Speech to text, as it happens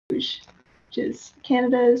Rouge, which is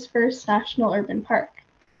Canada's first national urban park.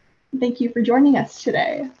 Thank you for joining us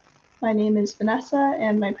today. My name is Vanessa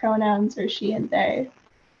and my pronouns are she and they,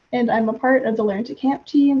 and I'm a part of the Learn to Camp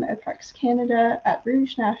team at Parks Canada at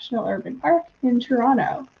Rouge National Urban Park in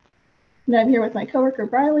Toronto. And I'm here with my coworker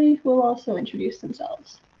Briley, who will also introduce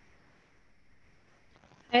themselves.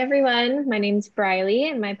 Hi everyone, my name's Briley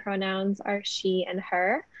and my pronouns are she and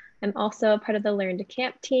her. I'm also a part of the Learn to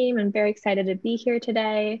Camp team. I'm very excited to be here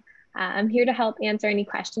today. I'm here to help answer any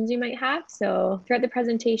questions you might have. So throughout the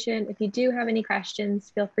presentation, if you do have any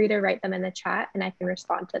questions, feel free to write them in the chat and I can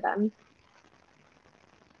respond to them.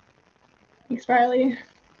 Thanks, Briley.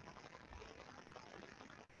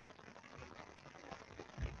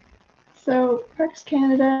 So Parks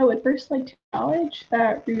Canada would first like to acknowledge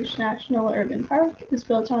that Rouge National Urban Park is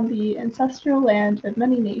built on the ancestral land of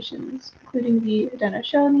many nations, including the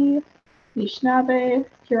Haudenosaunee, Anishinaabe,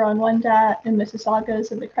 Huron-Wendat, and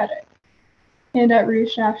Mississaugas of the Credit. And at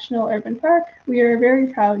Rouge National Urban Park, we are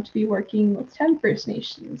very proud to be working with 10 First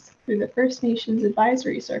Nations through the First Nations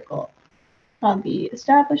Advisory Circle on the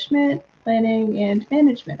establishment, planning, and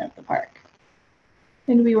management of the park.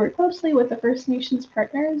 And we work closely with the First Nations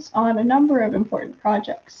partners on a number of important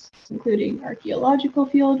projects, including archaeological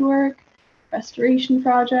fieldwork, restoration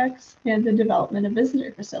projects, and the development of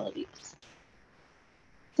visitor facilities.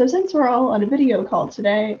 So since we're all on a video call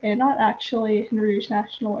today and not actually in Rouge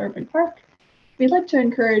National Urban Park, we'd like to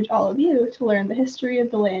encourage all of you to learn the history of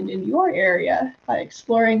the land in your area by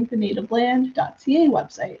exploring the nativeland.ca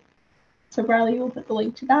website. So Briley will put the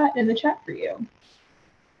link to that in the chat for you.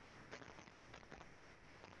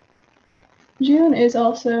 June is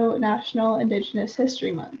also National Indigenous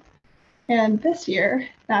History Month, and this year,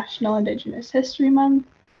 National Indigenous History Month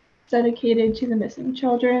is dedicated to the missing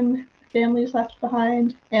children, families left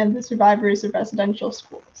behind, and the survivors of residential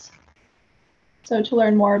schools. So to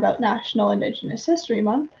learn more about National Indigenous History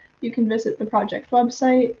Month, you can visit the project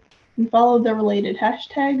website and follow the related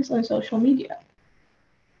hashtags on social media.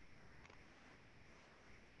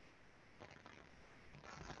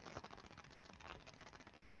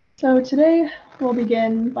 So today we'll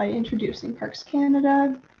begin by introducing Parks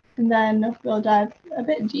Canada, and then we'll dive a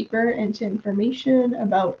bit deeper into information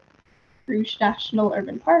about Rouge National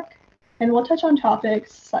Urban Park, and we'll touch on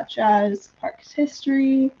topics such as park's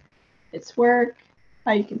history, its work,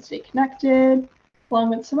 how you can stay connected,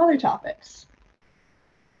 along with some other topics.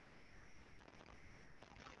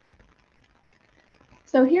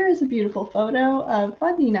 So here is a beautiful photo of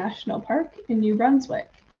Bundy National Park in New Brunswick.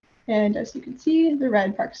 And as you can see, the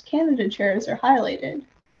red Parks Canada chairs are highlighted,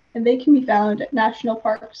 and they can be found at national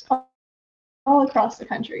parks all across the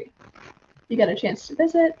country. If you get a chance to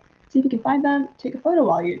visit, see if you can find them, take a photo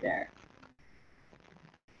while you're there.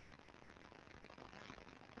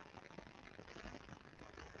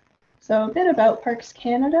 So a bit about Parks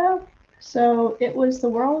Canada. So it was the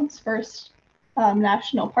world's first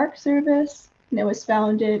national park service, and it was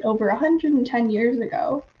founded over 110 years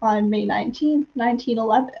ago on May 19,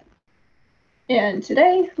 1911. And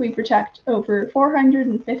today, we protect over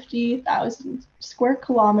 450,000 square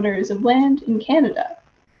kilometers of land in Canada.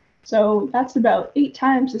 So that's about 8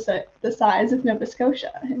 times the size of Nova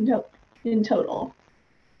Scotia in total.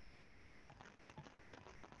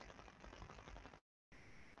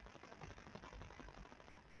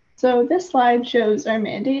 So this slide shows our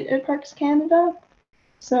mandate at Parks Canada.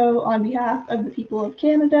 So on behalf of the people of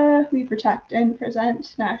Canada, we protect and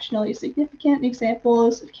present nationally significant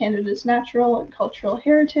examples of Canada's natural and cultural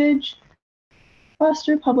heritage,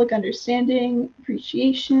 foster public understanding,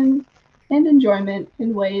 appreciation, and enjoyment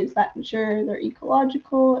in ways that ensure their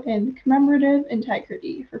ecological and commemorative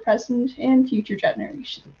integrity for present and future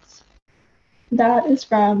generations. That is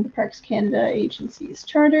from the Parks Canada Agency's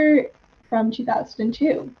charter from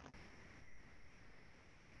 2002.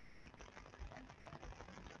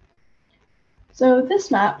 So this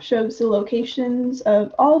map shows the locations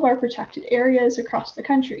of all of our protected areas across the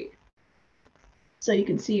country. So you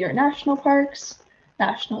can see our national parks,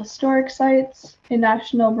 national historic sites, and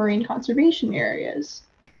national marine conservation areas.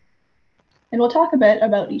 And we'll talk a bit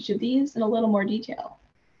about each of these in a little more detail.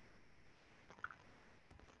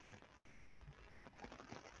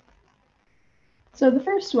 So the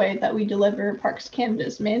first way that we deliver Parks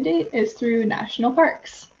Canada's mandate is through national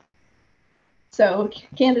parks. So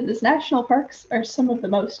Canada's national parks are some of the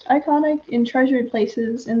most iconic and treasured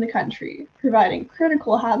places in the country, providing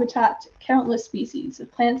critical habitat to countless species of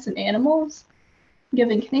plants and animals,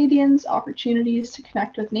 giving Canadians opportunities to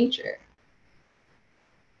connect with nature.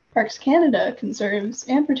 Parks Canada conserves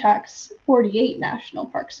and protects 48 national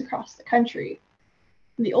parks across the country.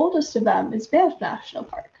 The oldest of them is Banff National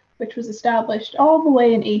Park, which was established all the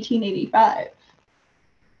way in 1885.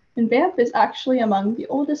 And Banff is actually among the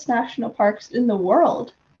oldest national parks in the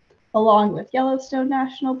world, along with Yellowstone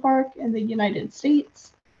National Park in the United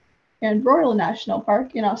States and Royal National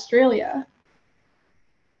Park in Australia.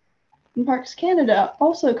 And Parks Canada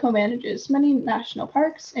also co-manages many national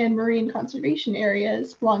parks and marine conservation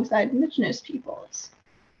areas alongside Indigenous peoples.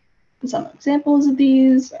 And some examples of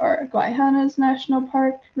these are Guayhanas National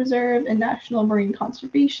Park Reserve and National Marine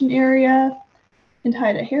Conservation Area, and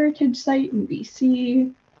Haida Heritage Site in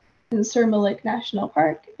BC, and Surmullik National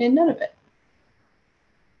Park in Nunavut.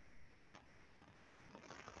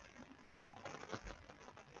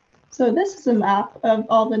 So this is a map of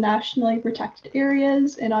all the nationally protected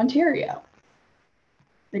areas in Ontario.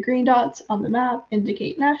 The green dots on the map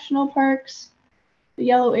indicate national parks. The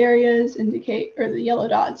yellow areas indicate, or the yellow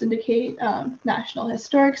dots indicate national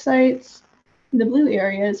historic sites. And the blue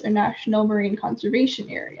areas are national marine conservation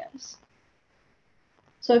areas.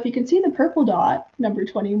 So if you can see the purple dot, number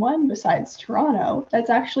 21, besides Toronto, that's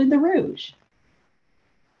actually the Rouge.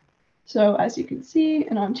 So as you can see,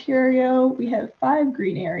 in Ontario, we have 5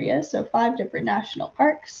 green areas, so 5 different national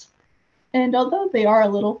parks. And although they are a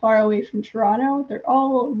little far away from Toronto, they're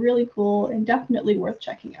all really cool and definitely worth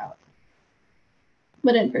checking out.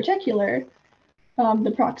 But in particular,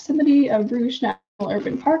 the proximity of Rouge National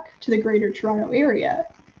Urban Park to the Greater Toronto Area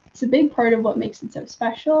is a big part of what makes it so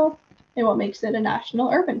special and what makes it a national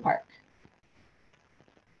urban park.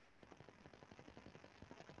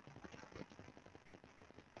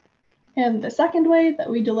 And the second way that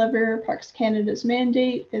we deliver Parks Canada's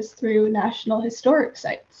mandate is through National Historic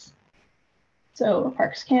Sites. So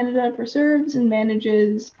Parks Canada preserves and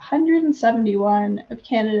manages 171 of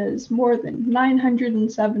Canada's more than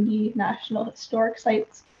 970 National Historic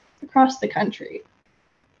Sites across the country.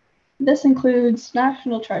 This includes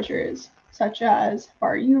national treasures such as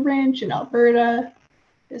Bar-U Ranch in Alberta,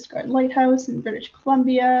 Discard Lighthouse in British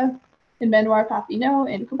Columbia, and Manoir Papineau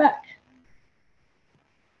in Quebec.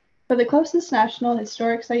 But the closest national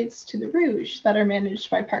historic sites to the Rouge that are managed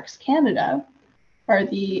by Parks Canada are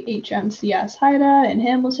the HMCS Haida in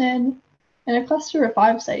Hamilton and a cluster of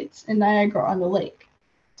 5 sites in Niagara-on-the-Lake.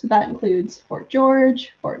 So that includes Fort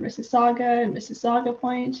George, Fort Mississauga and Mississauga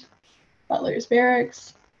Point, Butler's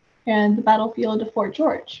Barracks, and the battlefield of Fort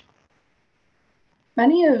George.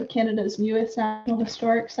 Many of Canada's newest national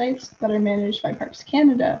historic sites that are managed by Parks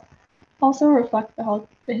Canada also reflect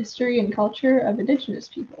the history and culture of Indigenous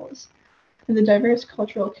peoples and the diverse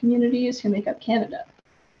cultural communities who make up Canada.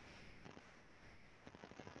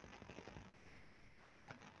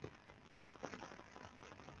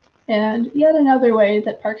 And yet another way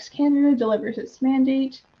that Parks Canada delivers its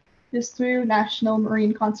mandate is through national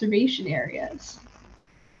marine conservation areas.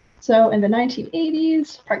 So in the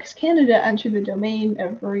 1980s, Parks Canada entered the domain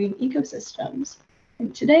of marine ecosystems,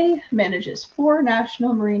 and today manages 4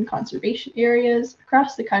 national marine conservation areas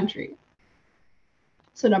across the country.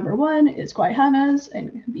 So number 1 is Guayhanas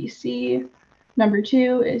in BC, number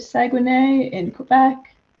 2 is Saguenay in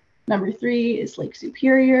Quebec, number 3 is Lake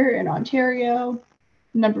Superior in Ontario,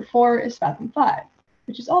 number 4 is Fathom 5,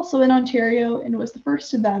 which is also in Ontario and was the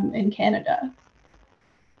first of them in Canada.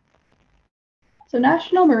 So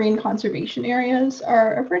national marine conservation areas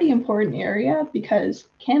are a pretty important area because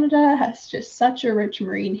Canada has just such a rich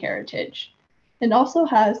marine heritage and also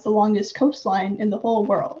has the longest coastline in the whole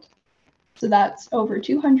world. So that's over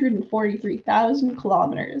 243,000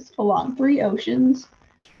 kilometers along 3 oceans,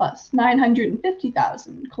 plus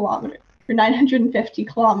 950,000 kilometers, or 950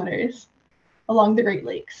 kilometers along the Great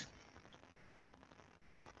Lakes.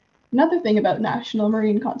 Another thing about national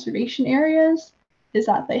marine conservation areas is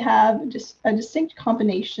that they have just a distinct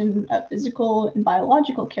combination of physical and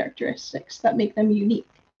biological characteristics that make them unique.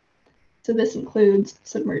 So this includes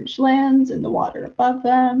submerged lands in the water above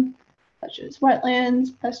them, such as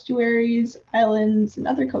wetlands, estuaries, islands, and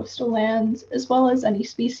other coastal lands, as well as any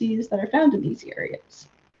species that are found in these areas.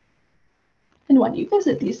 And when you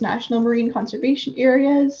visit these national marine conservation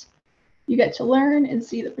areas, you get to learn and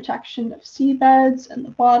see the protection of seabeds and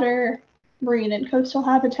the water, marine and coastal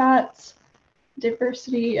habitats,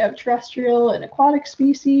 diversity of terrestrial and aquatic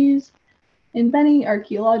species, and many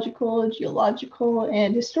archaeological, geological,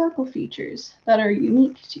 and historical features that are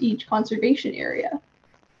unique to each conservation area.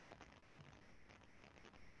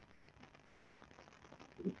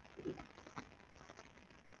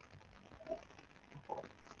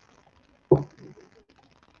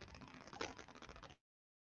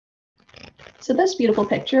 So this beautiful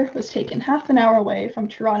picture was taken half an hour away from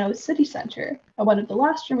Toronto's city centre at one of the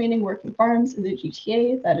last remaining working farms in the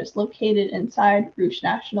GTA that is located inside Rouge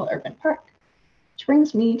National Urban Park, which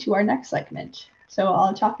brings me to our next segment, So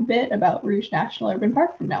I'll talk a bit about Rouge National Urban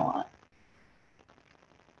Park from now on.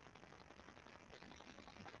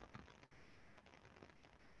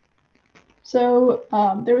 So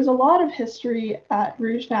there was a lot of history at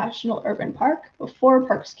Rouge National Urban Park before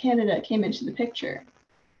Parks Canada came into the picture.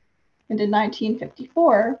 And in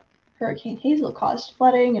 1954, Hurricane Hazel caused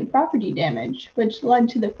flooding and property damage, which led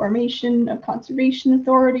to the formation of conservation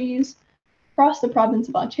authorities across the province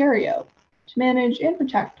of Ontario to manage and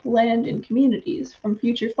protect land and communities from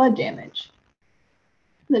future flood damage.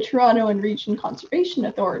 The Toronto and Region Conservation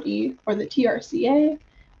Authority, or the TRCA,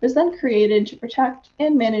 was then created to protect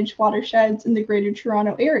and manage watersheds in the Greater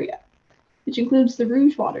Toronto Area, which includes the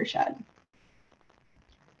Rouge watershed.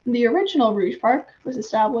 The original Rouge Park was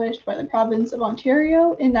established by the province of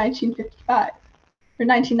Ontario in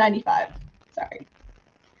 1995.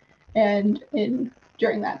 And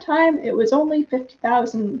during that time, it was only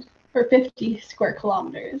 50 square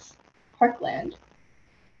kilometers parkland,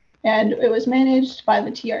 and it was managed by the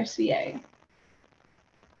TRCA.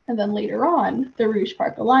 And then later on, the Rouge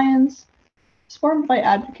Park Alliance was formed by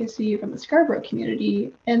advocacy from the Scarborough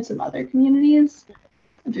community and some other communities,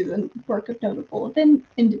 and through the work of notable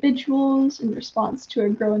individuals in response to a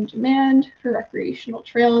growing demand for recreational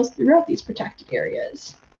trails throughout these protected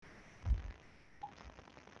areas.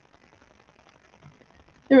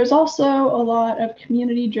 There was also a lot of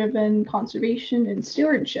community-driven conservation and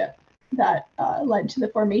stewardship that led to the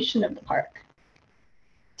formation of the park.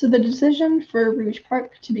 So the decision for Rouge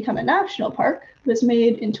Park to become a national park was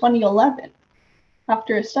made in 2011,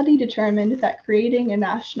 after a study determined that creating a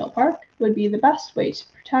national park would be the best way to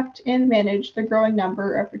protect and manage the growing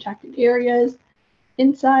number of protected areas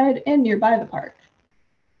inside and nearby the park.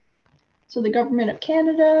 So the Government of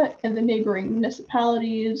Canada and the neighboring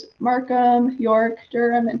municipalities, Markham, York,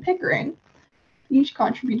 Durham, and Pickering, each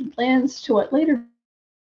contributed lands to what later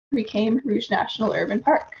became Rouge National Urban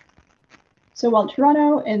Park. So while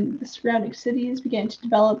Toronto and the surrounding cities began to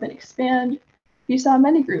develop and expand, we saw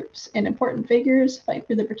many groups and important figures fight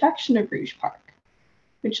for the protection of Rouge Park,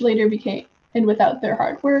 which later became, and without their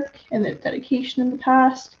hard work and their dedication in the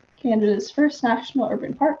past, Canada's first national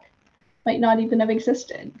urban park might not even have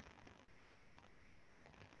existed.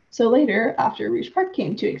 So later, after Rouge Park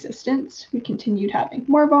came to existence, we continued having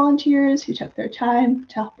more volunteers who took their time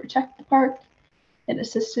to help protect the park and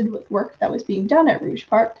assisted with work that was being done at Rouge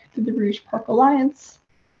Park through the Rouge Park Alliance.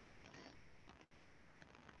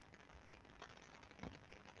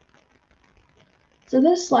 So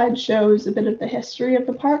this slide shows a bit of the history of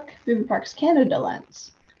the park through the Parks Canada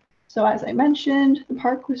lens. So as I mentioned, the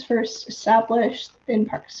park was first established in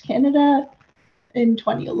Parks Canada in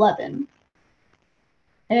 2011.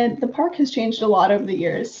 And the park has changed a lot over the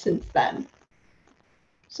years since then.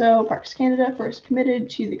 So Parks Canada first committed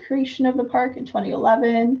to the creation of the park in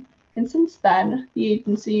 2011, and since then, the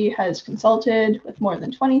agency has consulted with more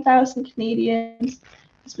than 20,000 Canadians.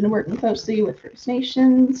 It's been working closely with First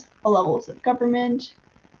Nations, all levels of government,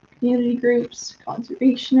 community groups,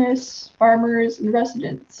 conservationists, farmers, and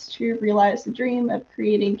residents to realize the dream of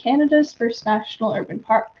creating Canada's first national urban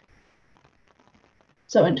park.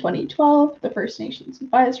 So in 2012, the First Nations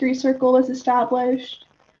Advisory Circle was established.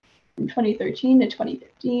 From 2013 to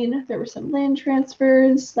 2015, there were some land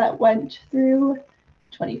transfers that went through.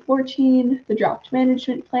 2014, the draft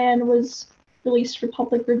management plan was released for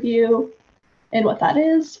public review. And what that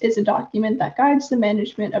is a document that guides the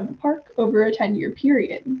management of the park over a 10-year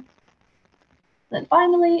period. Then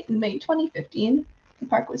finally, in May 2015, the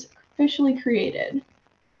park was officially created.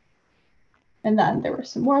 And then there were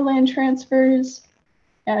some more land transfers.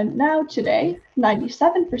 And now today,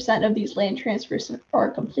 97% of these land transfers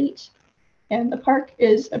are complete, and the park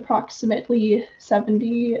is approximately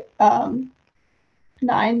 79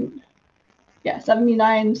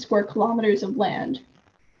 square kilometers of land.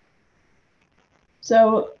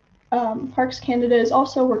 So Parks Canada is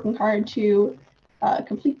also working hard to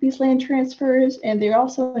complete these land transfers, and they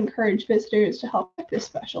also encourage visitors to help with this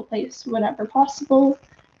special place whenever possible,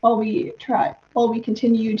 while we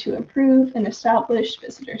continue to improve and establish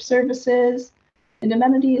visitor services and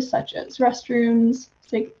amenities such as restrooms,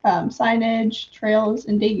 signage, trails,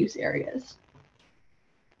 and day use areas.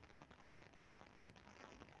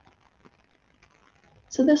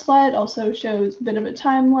 So this slide also shows a bit of a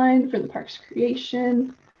timeline for the park's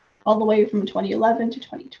creation, all the way from 2011 to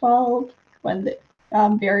 2012, when the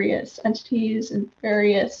various entities and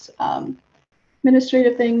various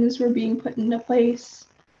administrative things were being put into place,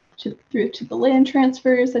 through to the land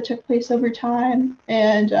transfers that took place over time,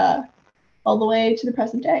 and all the way to the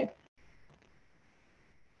present day.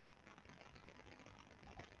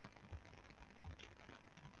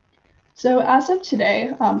 So as of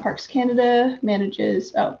today, Parks Canada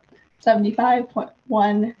manages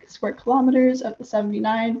 75.1 square kilometers of the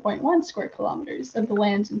 79.1 square kilometers of the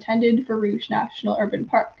lands intended for Rouge National Urban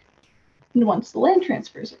Park. And once the land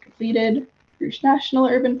transfers are completed, Rouge National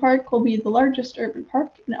Urban Park will be the largest urban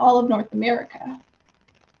park in all of North America.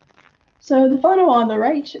 So the photo on the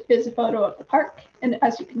right is a photo of the park, and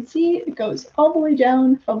as you can see, it goes all the way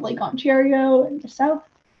down from Lake Ontario in the south,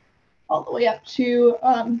 all the way up to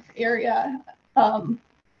area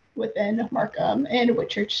within Markham and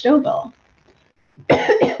Whitchurch-Stouffville.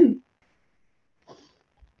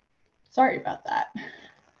 Sorry about that.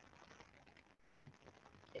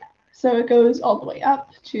 Yeah. So it goes all the way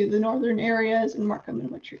up to the northern areas in Markham and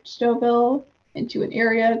Whitchurch-Stouffville, into an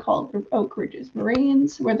area called the Oak Ridges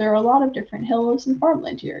Moraines, where there are a lot of different hills and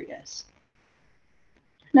farmland areas.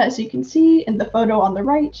 And as you can see in the photo on the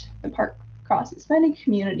right, the park crosses many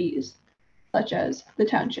communities, such as the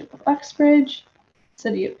township of Uxbridge,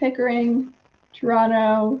 city of Pickering,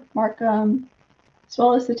 Toronto, Markham, as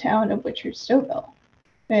well as the town of Whitchurch-Stouffville.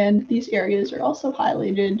 And these areas are also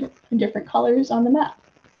highlighted in different colors on the map.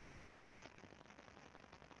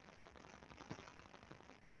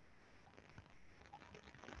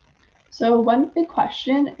 So one big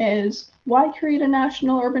question is, why create a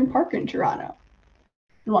national urban park in Toronto?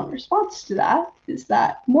 And one response to that is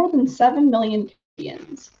that more than 7 million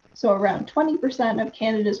Canadians, so around 20% of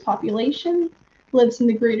Canada's population, lives in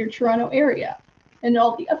the Greater Toronto Area, and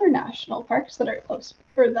all the other national parks that are close,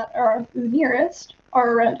 or that are the nearest,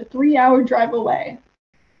 are around a 3-hour drive away.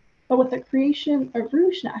 But with the creation of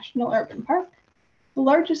Rouge National Urban Park, the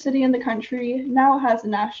largest city in the country now has a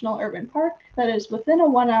national urban park that is within a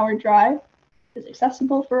 1-hour drive, is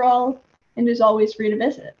accessible for all, and is always free to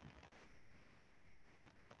visit.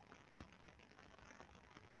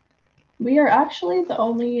 We are actually the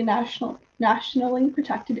only nationally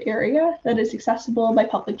protected area that is accessible by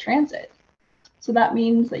public transit. So that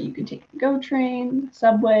means that you can take the GO train, the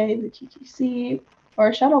subway, the TTC, or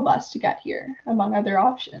a shuttle bus to get here, among other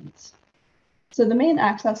options. So the main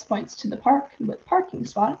access points to the park with parking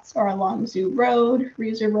spots are along Zoo Road,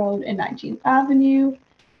 Reser Road, and 19th Avenue.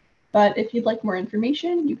 But if you'd like more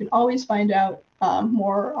information, you can always find out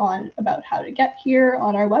more about how to get here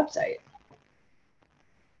on our website.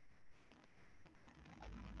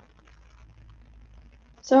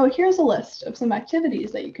 So here's a list of some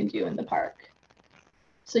activities that you can do in the park.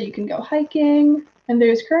 So you can go hiking, and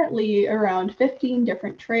there's currently around 15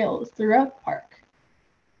 different trails throughout the park.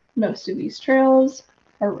 Most of these trails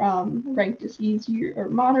are ranked as easy or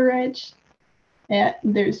moderate, and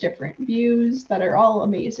there's different views that are all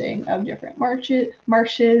amazing of different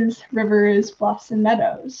marshes, rivers, bluffs, and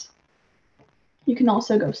meadows. You can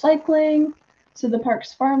also go cycling. So the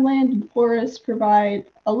park's farmland and forests provide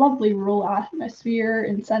a lovely rural atmosphere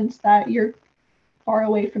in the sense that you're far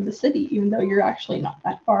away from the city, even though you're actually not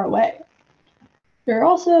that far away. There are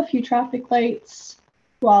also a few traffic lights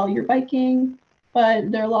while you're biking, but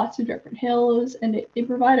there are lots of different hills, and they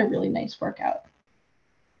provide a really nice workout.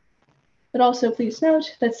 But also please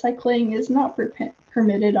note that cycling is not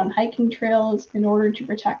permitted on hiking trails in order to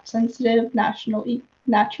protect sensitive natural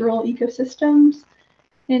ecosystems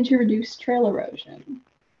and to reduce trail erosion.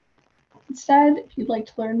 Instead, if you'd like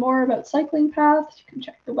to learn more about cycling paths, you can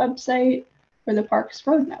check the website or the park's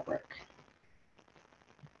road network.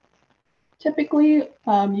 Typically,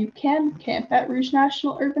 you can camp at Rouge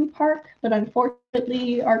National Urban Park, but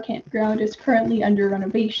unfortunately, our campground is currently under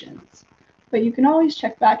renovations. But you can always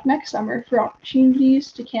check back next summer for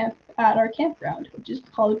opportunities to camp at our campground, which is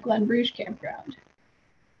called Glen Rouge Campground.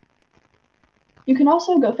 You can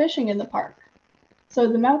also go fishing in the park. So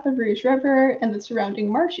the mouth of Rouge River and the surrounding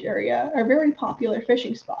marsh area are very popular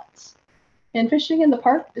fishing spots. And fishing in the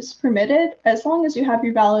park is permitted as long as you have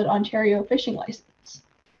your valid Ontario fishing license.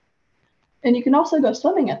 And you can also go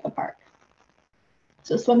swimming at the park.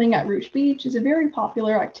 So swimming at Rouge Beach is a very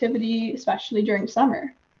popular activity, especially during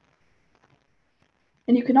summer.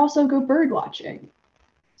 And you can also go bird watching.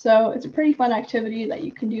 So it's a pretty fun activity that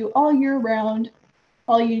you can do all year round.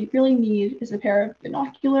 All you really need is a pair of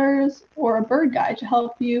binoculars or a bird guide to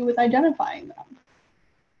help you with identifying them.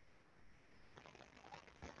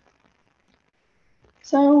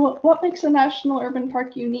 So what makes a national urban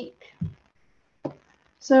park unique?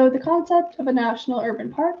 So the concept of a national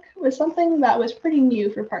urban park was something that was pretty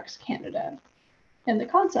new for Parks Canada. And the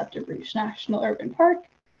concept of Rouge National Urban Park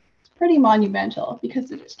is pretty monumental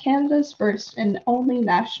because it is Canada's first and only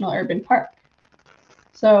national urban park.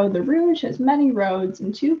 So the Rouge has many roads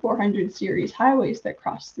and 2 400 series highways that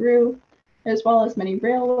cross through, as well as many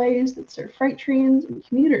railways that serve freight trains and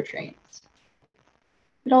commuter trains.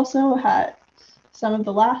 It also has some of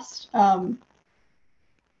the last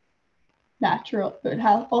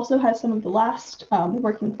also has some of the last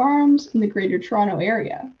working farms in the Greater Toronto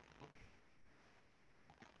Area.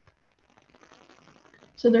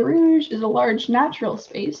 So the Rouge is a large natural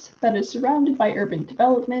space that is surrounded by urban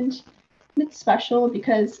development, and it's special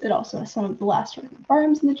because it also has some of the last working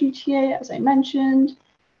farms in the GTA, as I mentioned.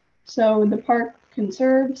 So the park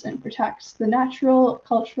conserves and protects the natural,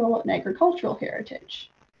 cultural, and agricultural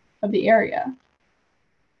heritage of the area.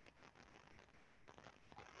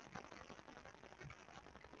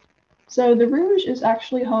 So the Rouge is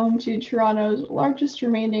actually home to Toronto's largest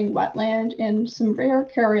remaining wetland and some rare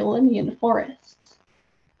Carolinian forests.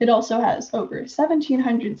 It also has over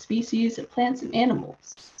 1,700 species of plants and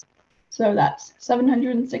animals. So that's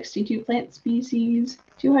 762 plant species,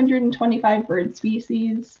 225 bird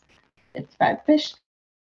species, 55 fish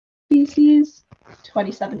species,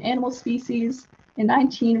 27 animal species, and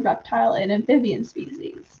 19 reptile and amphibian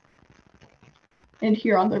species. And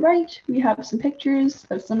here on the right, we have some pictures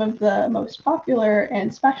of some of the most popular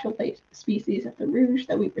and special species of the Rouge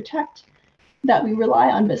that we protect, that we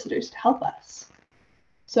rely on visitors to help us.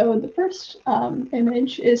 So the first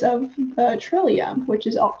image is of the trillium, which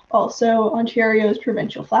is also Ontario's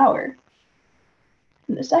provincial flower.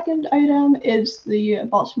 And the second item is the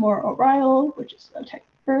Baltimore oriole, which is a type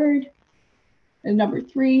of bird. And number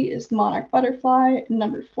 3 is the monarch butterfly. And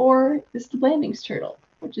number 4 is the Blanding's turtle,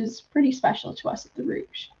 which is pretty special to us at the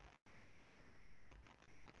Rouge.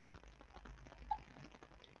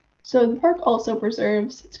 So the park also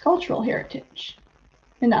preserves its cultural heritage.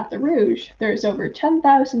 And at the Rouge, there's over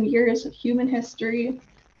 10,000 years of human history,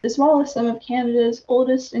 as well as some of Canada's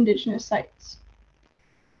oldest Indigenous sites.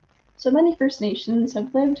 So many First Nations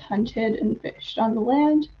have lived, hunted, and fished on the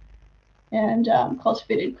land, and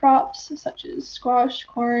cultivated crops such as squash,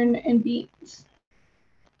 corn, and beans.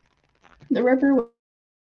 The river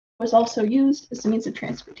was also used as a means of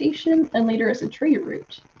transportation and later as a trade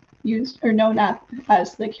route, used or known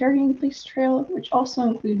as the Carrying Place Trail, which also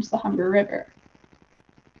includes the Humber River.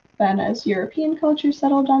 Then as European culture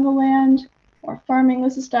settled on the land, more farming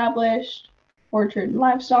was established, orchard and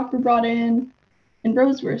livestock were brought in, and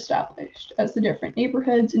roads were established as the different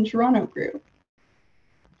neighborhoods in Toronto grew.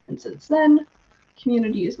 And since then,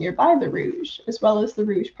 communities nearby the Rouge, as well as the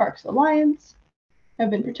Rouge Parks Alliance,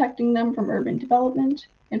 have been protecting them from urban development,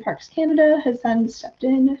 and Parks Canada has then stepped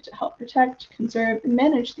in to help protect, conserve, and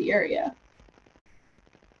manage the area.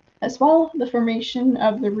 As well, the formation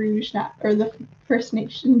of the Rouge, or the First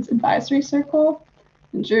Nations Advisory Circle,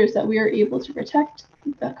 ensures that we are able to protect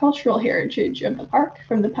the cultural heritage of the park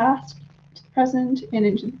from the past to the present and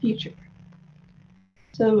into the future.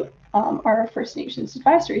 So our First Nations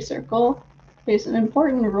Advisory Circle plays an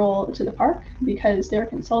important role to the park because they're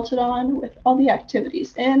consulted on with all the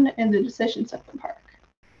activities in and the decisions of the park.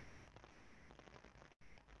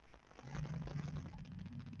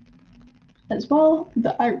 As well,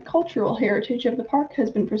 the agricultural heritage of the park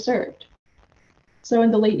has been preserved. So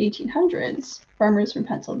in the late 1800s, farmers from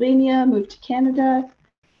Pennsylvania moved to Canada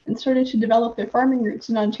and started to develop their farming roots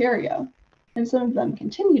in Ontario, and some of them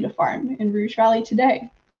continue to farm in Rouge Valley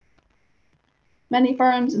today. Many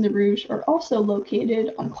farms in the Rouge are also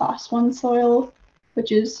located on Class 1 soil,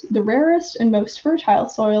 which is the rarest and most fertile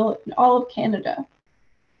soil in all of Canada.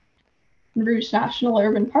 Rouge National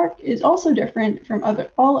Urban Park is also different from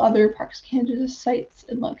all other Parks Canada sites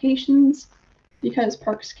and locations because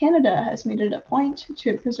Parks Canada has made it a point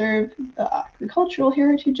to preserve the cultural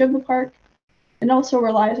heritage of the park and also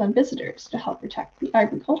relies on visitors to help protect the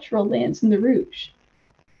agricultural lands in the Rouge.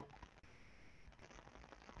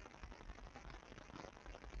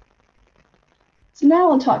 So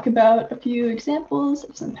now I'll talk about a few examples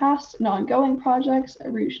of some past and ongoing projects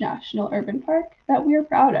at Rouge National Urban Park that we are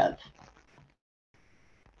proud of.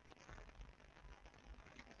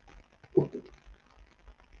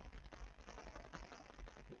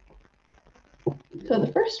 So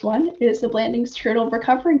the first one is the Blanding's Turtle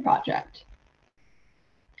Recovery Project.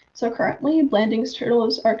 So currently, Blanding's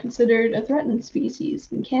turtles are considered a threatened species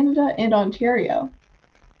in Canada and Ontario.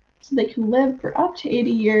 So they can live for up to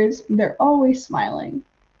 80 years, and they're always smiling.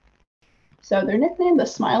 So they're nicknamed the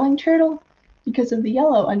smiling turtle because of the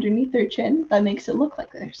yellow underneath their chin that makes it look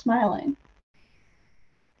like they're smiling.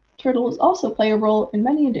 Turtles also play a role in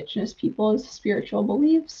many Indigenous peoples' spiritual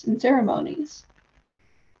beliefs and ceremonies.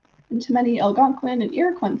 And to many Algonquin and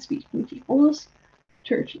Iroquois-speaking peoples,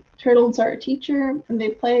 turtles are a teacher, and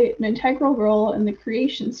they play an integral role in the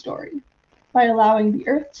creation story by allowing the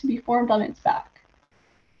earth to be formed on its back.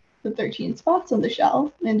 The 13 spots on the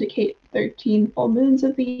shell indicate 13 full moons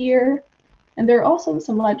of the year, and there are also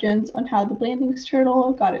some legends on how the Blanding's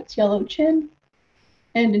turtle got its yellow chin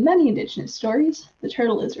And in many Indigenous stories, the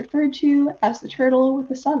turtle is referred to as the turtle with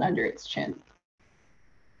the sun under its chin.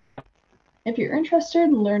 If you're interested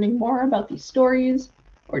in learning more about these stories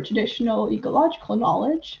or traditional ecological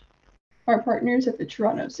knowledge, our partners at the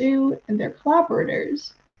Toronto Zoo and their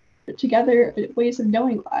collaborators put together a Ways of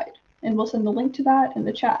Knowing guide, and we'll send the link to that in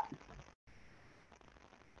the chat.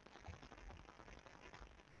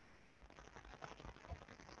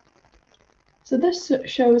 So this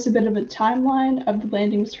shows a bit of a timeline of the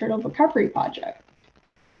Blandings Turtle Recovery Project.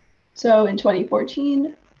 So in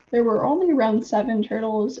 2014, there were only around 7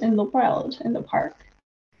 turtles in the wild in the park.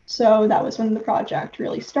 So that was when the project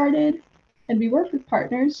really started, and we worked with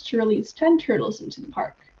partners to release 10 turtles into the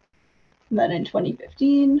park. And then in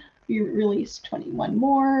 2015, we released 21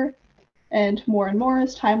 more and more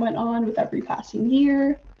as time went on with every passing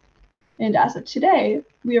year. And as of today,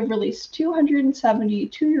 we have released 270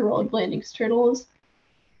 two-year-old Blandings turtles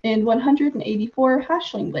and 184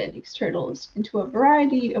 hatchling Blandings turtles into a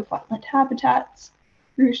variety of wetland habitats,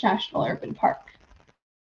 Rouge National Urban Park.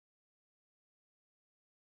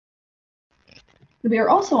 We are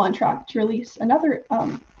also on track to release another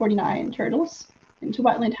 49 turtles into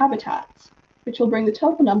wetland habitats, which will bring the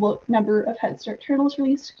total number of Head Start turtles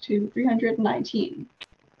released to 319.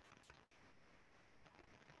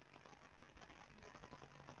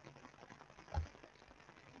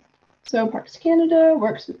 So Parks Canada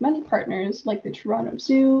works with many partners like the Toronto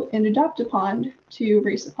Zoo and Adopt-A-Pond to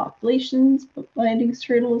raise the populations of Blandings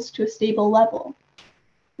turtles to a stable level.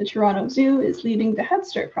 The Toronto Zoo is leading the Head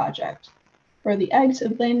Start project, where the eggs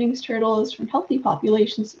of Blandings turtles from healthy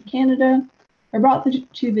populations in Canada are brought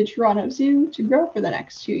to the Toronto Zoo to grow for the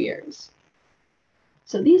next 2 years.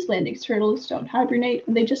 So these Blandings turtles don't hibernate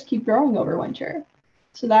and they just keep growing over winter.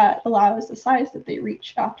 So that allows the size that they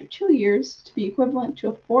reach after 2 years to be equivalent to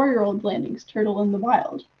a 4-year-old Blandings turtle in the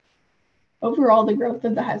wild. Overall, the growth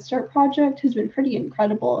of the Head Start project has been pretty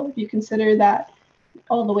incredible if you consider that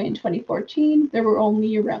all the way in 2014, there were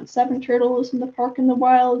only around 7 turtles in the park in the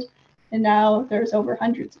wild, and now there's over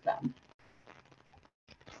hundreds of them.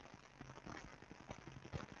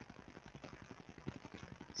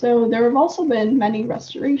 So there have also been many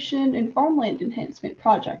restoration and farmland enhancement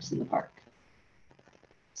projects in the park.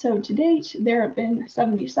 So to date, there have been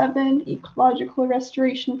 77 ecological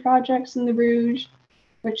restoration projects in the Rouge,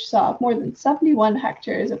 which saw more than 71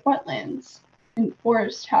 hectares of wetlands and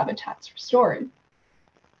forest habitats restored.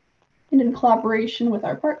 And in collaboration with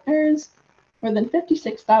our partners, more than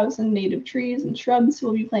 56,000 native trees and shrubs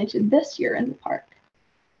will be planted this year in the park.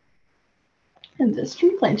 And this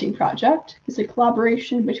tree planting project is a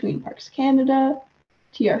collaboration between Parks Canada,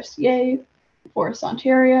 TRCA, Forests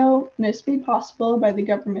Ontario, and is made possible by the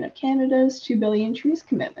Government of Canada's 2 billion trees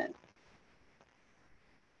commitment.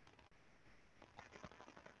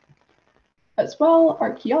 As well,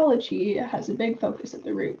 archaeology has a big focus at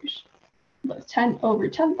the Rouge. With over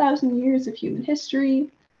 10,000 years of human history,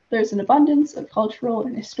 there's an abundance of cultural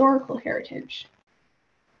and historical heritage.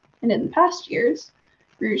 And in the past years,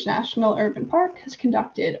 Rouge National Urban Park has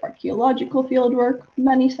conducted archaeological fieldwork on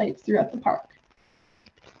many sites throughout the park.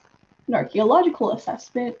 An archaeological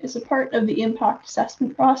assessment is a part of the impact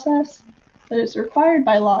assessment process that is required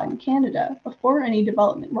by law in Canada before any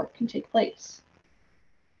development work can take place.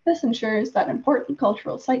 This ensures that important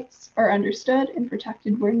cultural sites are understood and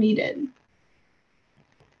protected where needed.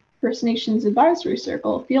 First Nations Advisory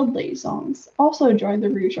Circle field liaisons also join the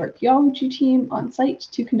Rouge archaeology team on site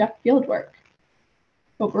to conduct fieldwork.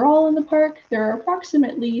 Overall in the park, there are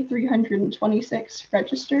approximately 326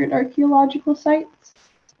 registered archaeological sites,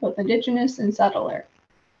 both Indigenous and settler.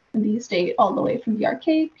 And these date all the way from the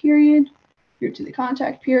Archaic period through to the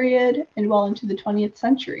Contact period and well into the 20th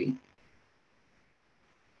century.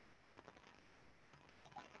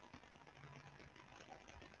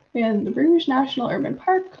 And the Rouge National Urban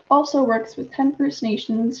Park also works with 10 First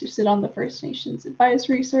Nations who sit on the First Nations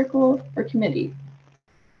Advisory Circle or Committee,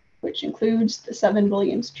 which includes the 7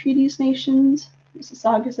 Williams Treaties Nations,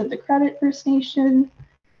 Mississaugas of the Credit First Nation,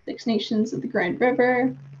 6 Nations of the Grand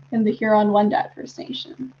River, and the Huron-Wendat First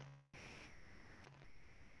Nation.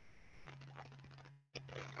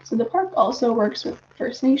 So the park also works with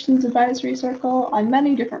First Nations Advisory Circle on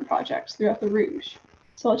many different projects throughout the Rouge.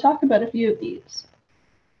 So I'll talk about a few of these.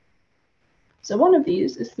 So one of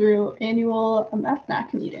these is through annual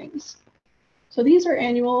FNAC meetings. So these are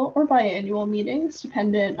annual or biannual meetings,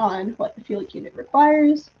 dependent on what the field unit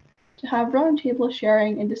requires, to have roundtable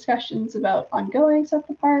sharing and discussions about ongoings at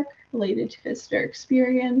the park related to visitor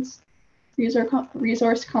experience,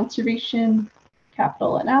 resource conservation,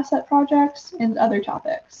 capital and asset projects, and other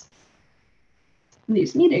topics. And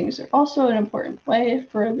these meetings are also an important way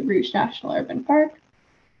for the Rouge National Urban Park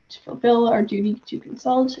to fulfill our duty to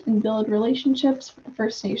consult and build relationships with the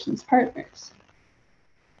First Nations partners.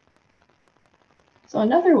 So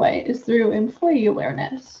another way is through employee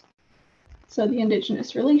awareness. So the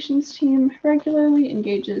Indigenous Relations team regularly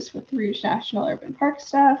engages with Rouge National Urban Park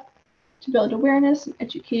staff to build awareness and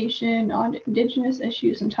education on Indigenous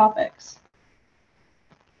issues and topics.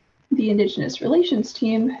 The Indigenous Relations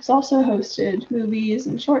team has also hosted movies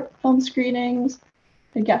and short film screenings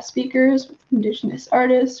and guest speakers with Indigenous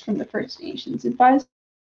artists from the First Nations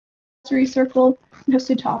Advisory Circle and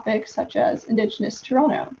hosted topics such as Indigenous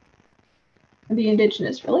Toronto. The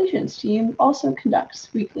Indigenous Relations team also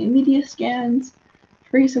conducts weekly media scans to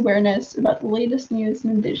raise awareness about the latest news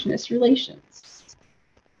in Indigenous relations.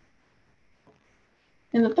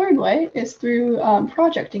 And the third way is through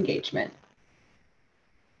project engagement.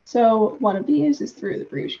 So one of these is through the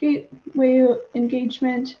Rouge Gateway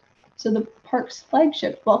engagement. So the park's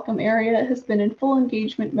flagship welcome area has been in full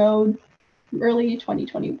engagement mode from early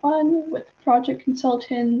 2021 with project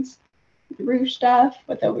consultants, the Rouge staff,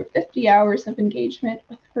 with over 50 hours of engagement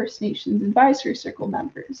with First Nations Advisory Circle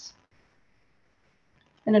members.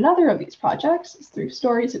 And another of these projects is through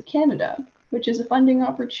Stories of Canada, which is a funding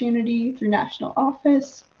opportunity through National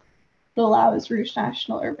Office that allows Rouge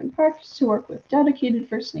National Urban Parks to work with dedicated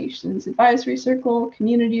First Nations Advisory Circle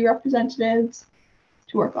community representatives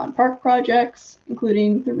to work on park projects,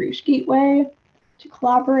 including the Rouge Gateway, to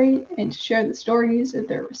collaborate and to share the stories of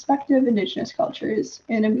their respective Indigenous cultures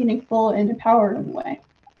in a meaningful and empowering way.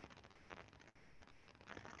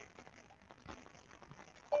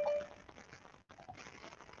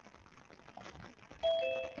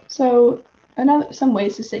 So some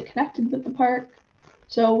ways to stay connected with the park.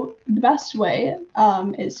 So the best way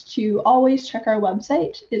is to always check our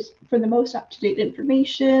website for the most up-to-date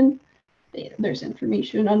information. There's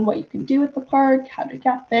information on what you can do at the park, how to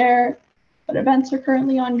get there, what events are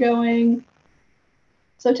currently ongoing.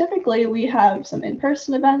 So typically we have some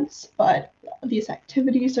in-person events, but these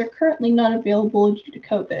activities are currently not available due to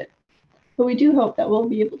COVID. But we do hope that we'll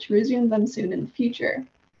be able to resume them soon in the future.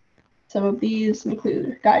 Some of these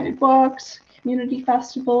include guided walks, community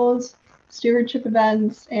festivals, stewardship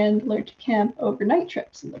events, and Learn to Camp overnight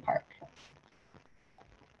trips in the park.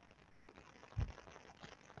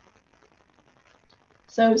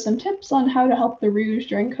 So some tips on how to help the Rouge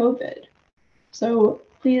during COVID. So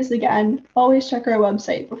please, again, always check our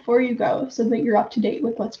website before you go so that you're up to date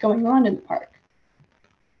with what's going on in the park.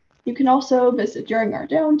 You can also visit during our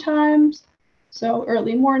downtimes, so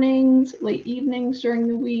early mornings, late evenings during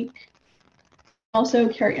the week. Also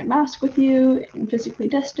carry a mask with you and physically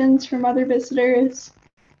distance from other visitors.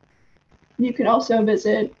 You can also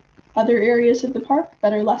visit other areas of the park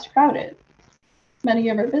that are less crowded. Many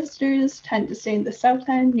of our visitors tend to stay in the south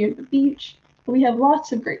end near the beach, but we have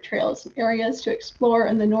lots of great trails and areas to explore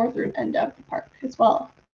in the northern end of the park as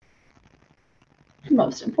well.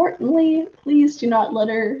 Most importantly, please do not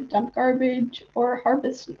litter, dump garbage, or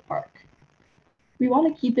harvest in the park. We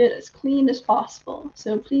want to keep it as clean as possible,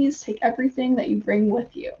 so please take everything that you bring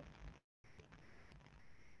with you.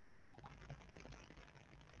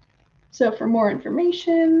 So for more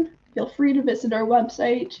information, feel free to visit our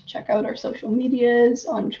website, check out our social medias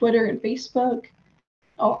on Twitter and Facebook,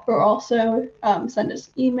 or also send us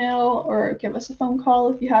an email or give us a phone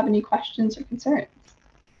call if you have any questions or concerns.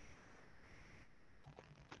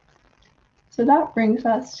 So that brings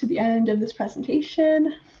us to the end of this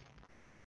presentation.